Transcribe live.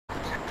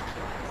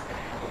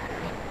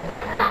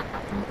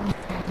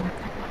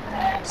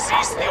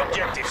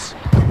objectives.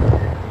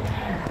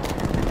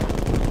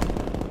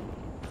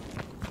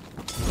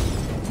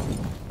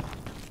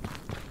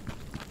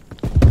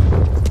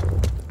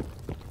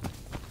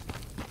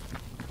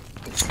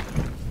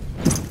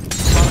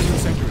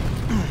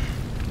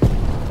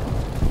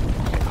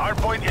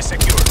 Hardpoint is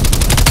secure.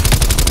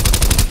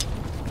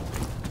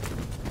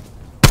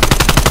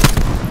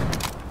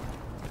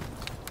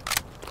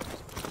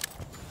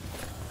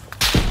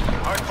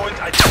 Hardpoint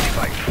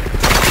identified.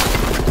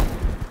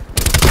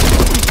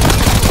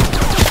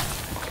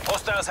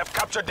 Hostiles have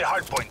captured the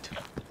hardpoint.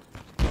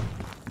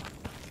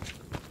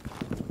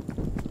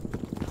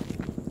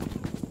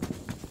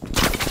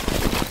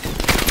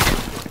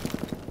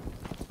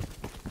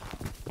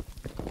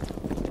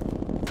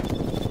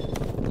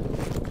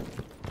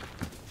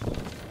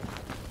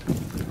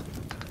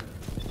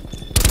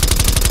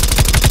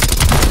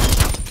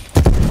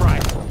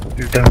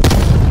 Down.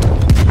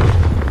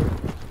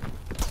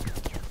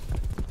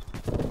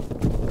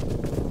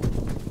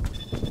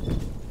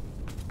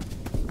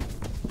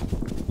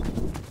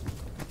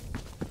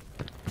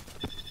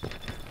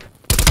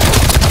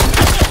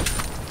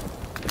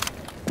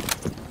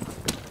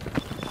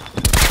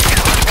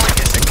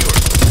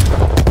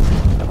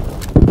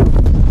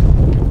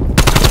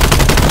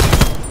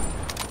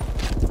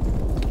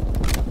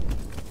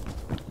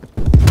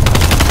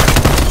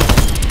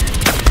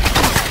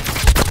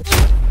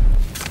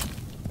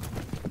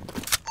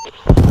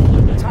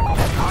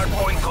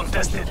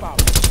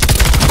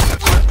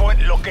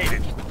 Hardpoint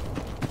located.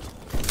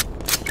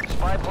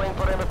 Spy plane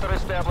perimeter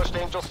established,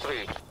 Angel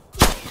 3.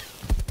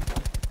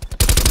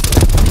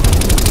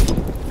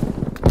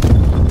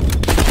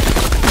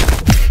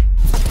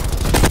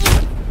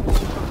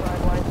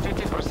 Timeline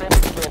 50%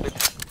 extended.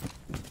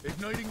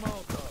 Igniting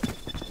Molotov.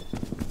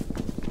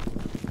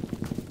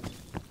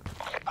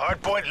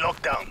 Hardpoint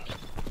lockdown.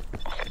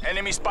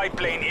 Enemy spy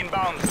plane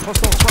inbound.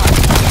 Hostile fire.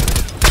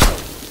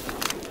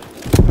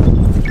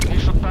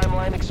 Mission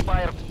timeline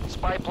expired.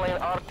 Spy plane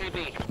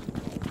RTB.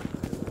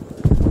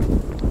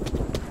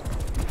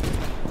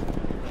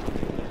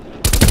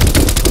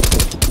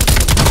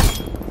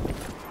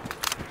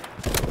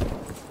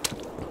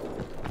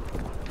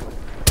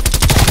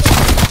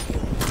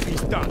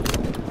 He's done.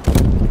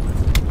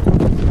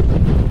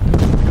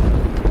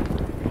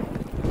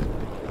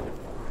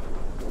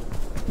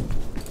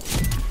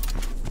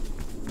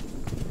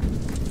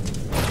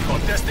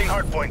 Contesting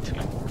hardpoint.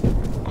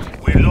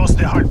 We lost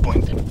the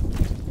hardpoint.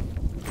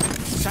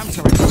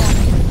 Samsung.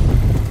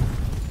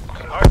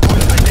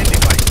 Hardpoint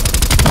identified.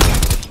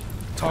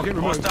 Target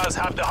removed. Hostiles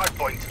have the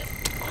hardpoint.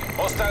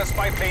 Hostile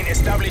spy plane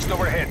established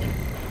overhead.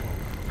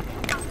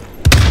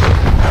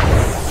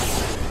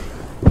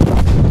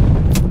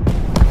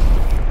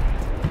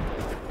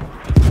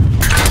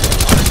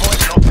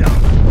 Hardpoint lockdown.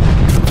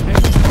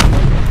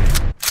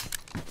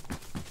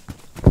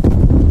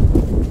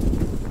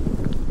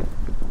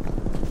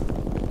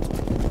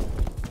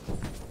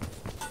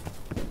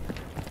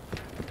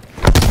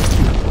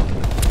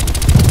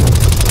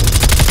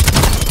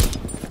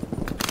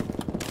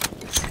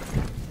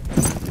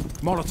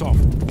 Molotov.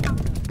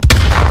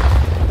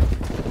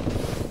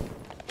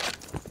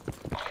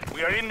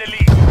 We are in the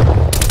lead.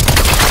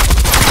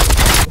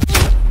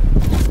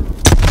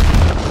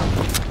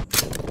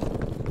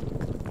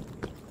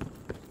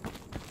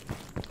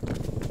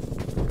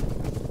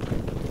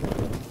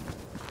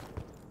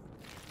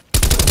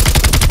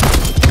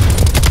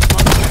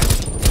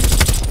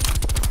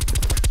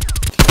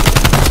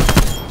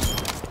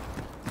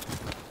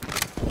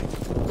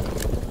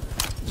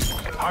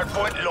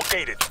 Hardpoint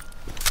located.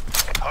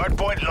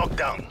 Hardpoint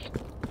lockdown.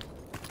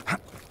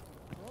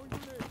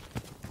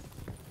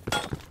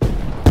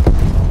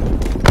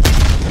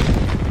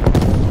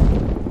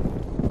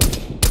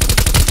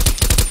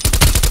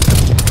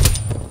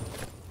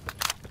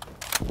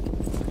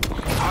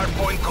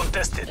 Hardpoint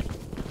contested.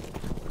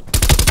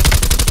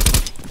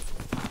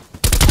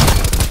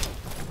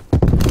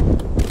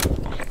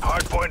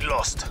 Hardpoint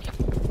lost.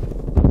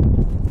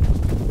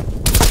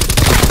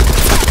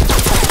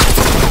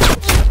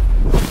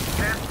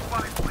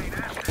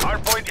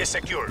 Hardpoint is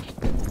secure.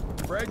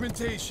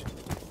 Fragmentation.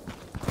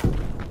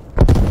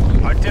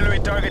 Artillery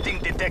targeting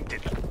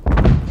detected.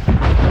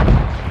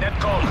 Net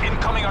call,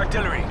 incoming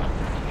artillery.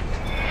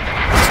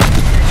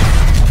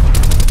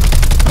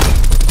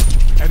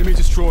 Enemy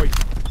destroyed.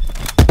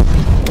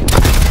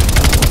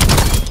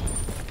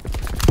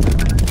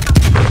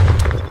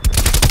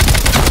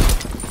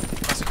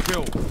 That's a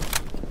kill.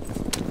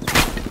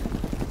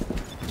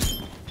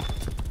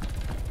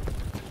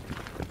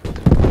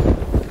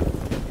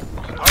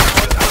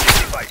 Hardpoint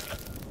identified.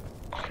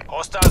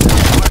 Hostiles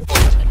have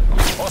hardpoint.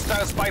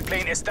 Hostile spy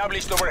plane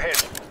established overhead.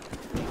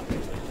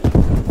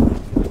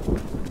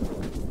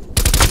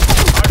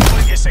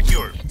 Hardpoint is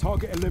secure.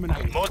 Target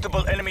eliminated.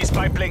 Multiple enemy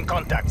spy plane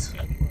contacts.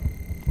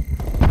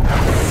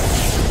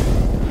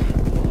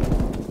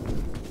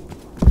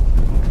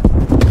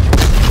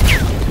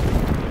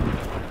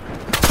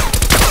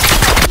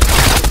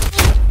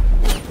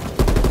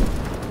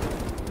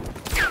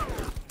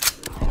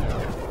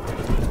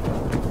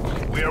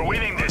 We are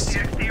winning this.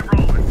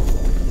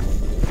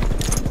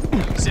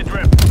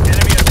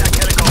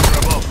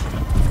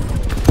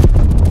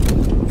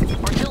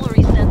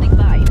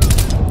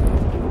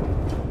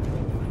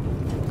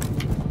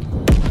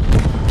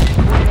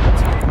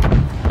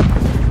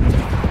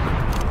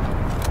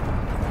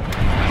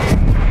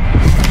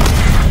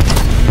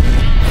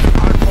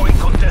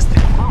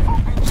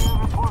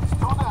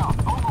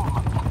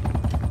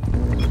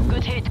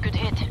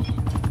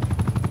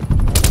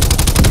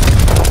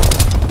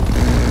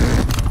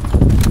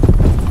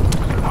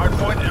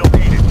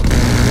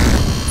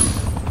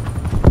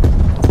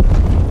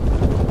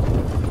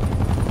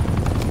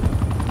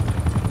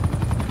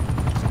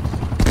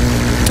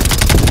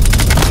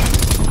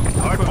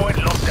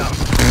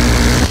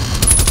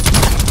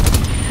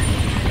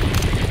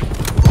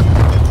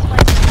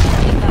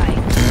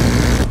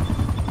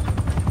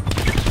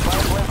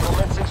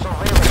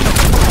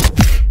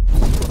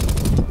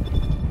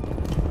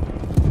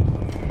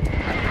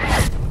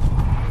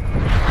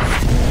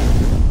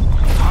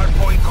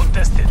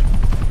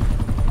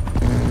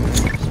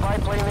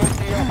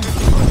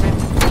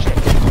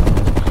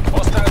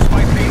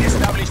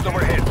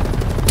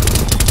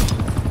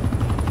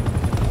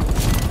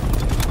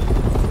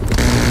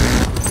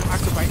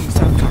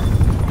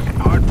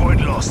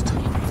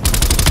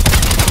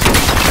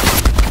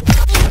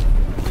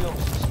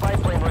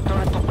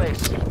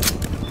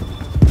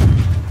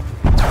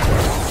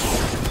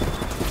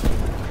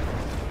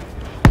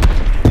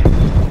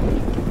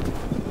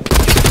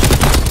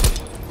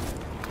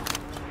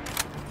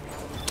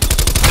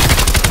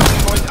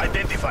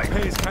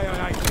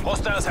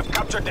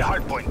 captured the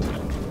hard point.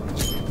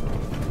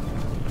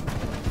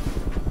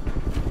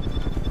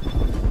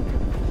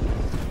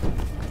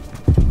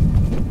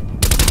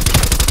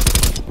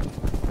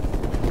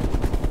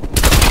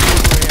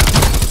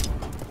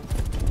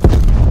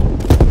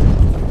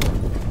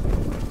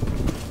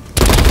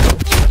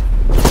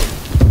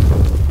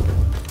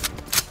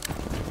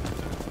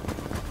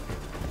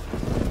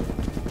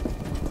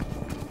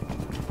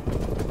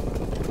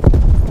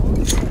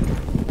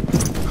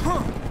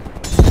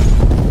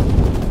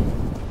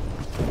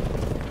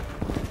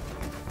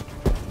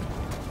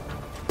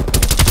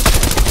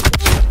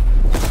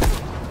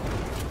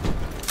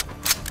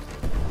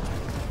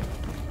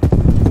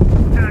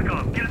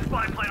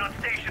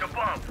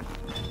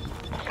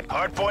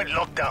 Hardpoint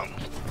locked down.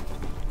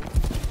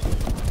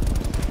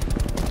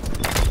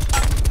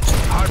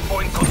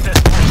 Hardpoint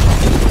contested.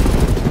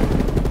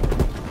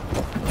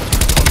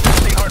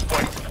 Contesting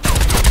hardpoint.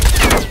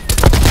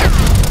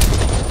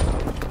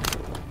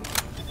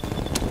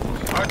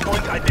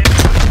 Hardpoint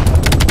identified.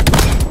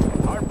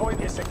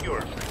 Hardpoint is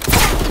secure.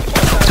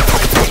 Hostile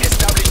hardpoint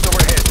established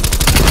overhead.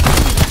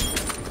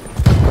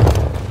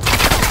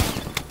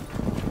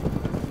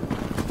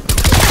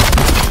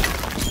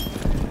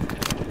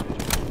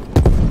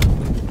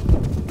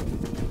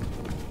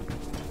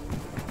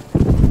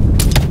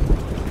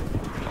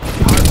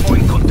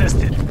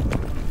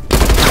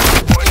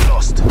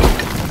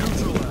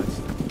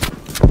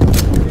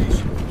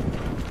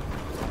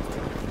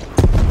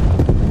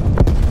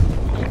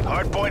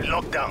 Hardpoint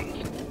locked down.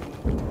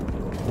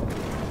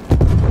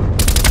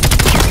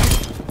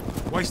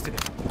 Wasted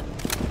it.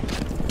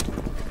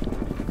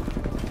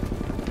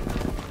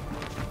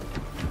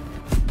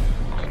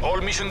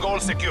 All mission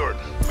goals secured.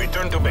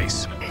 Return to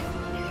base.